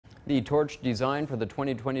The torch designed for the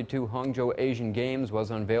 2022 Hangzhou Asian Games was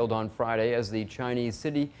unveiled on Friday as the Chinese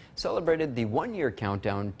city celebrated the one-year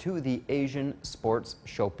countdown to the Asian sports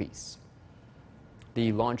showpiece.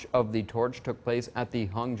 The launch of the torch took place at the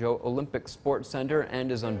Hangzhou Olympic Sports Center and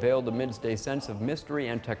is unveiled amidst a sense of mystery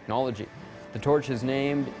and technology. The torch is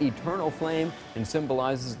named Eternal Flame and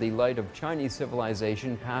symbolizes the light of Chinese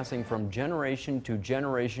civilization passing from generation to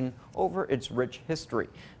generation over its rich history,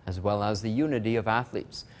 as well as the unity of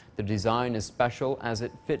athletes. The design is special as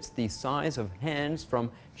it fits the size of hands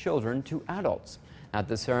from children to adults. At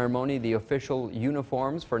the ceremony, the official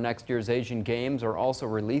uniforms for next year's Asian Games are also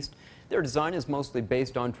released. Their design is mostly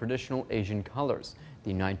based on traditional Asian colors.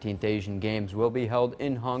 The 19th Asian Games will be held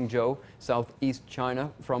in Hangzhou, southeast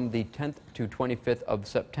China, from the 10th to 25th of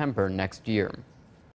September next year.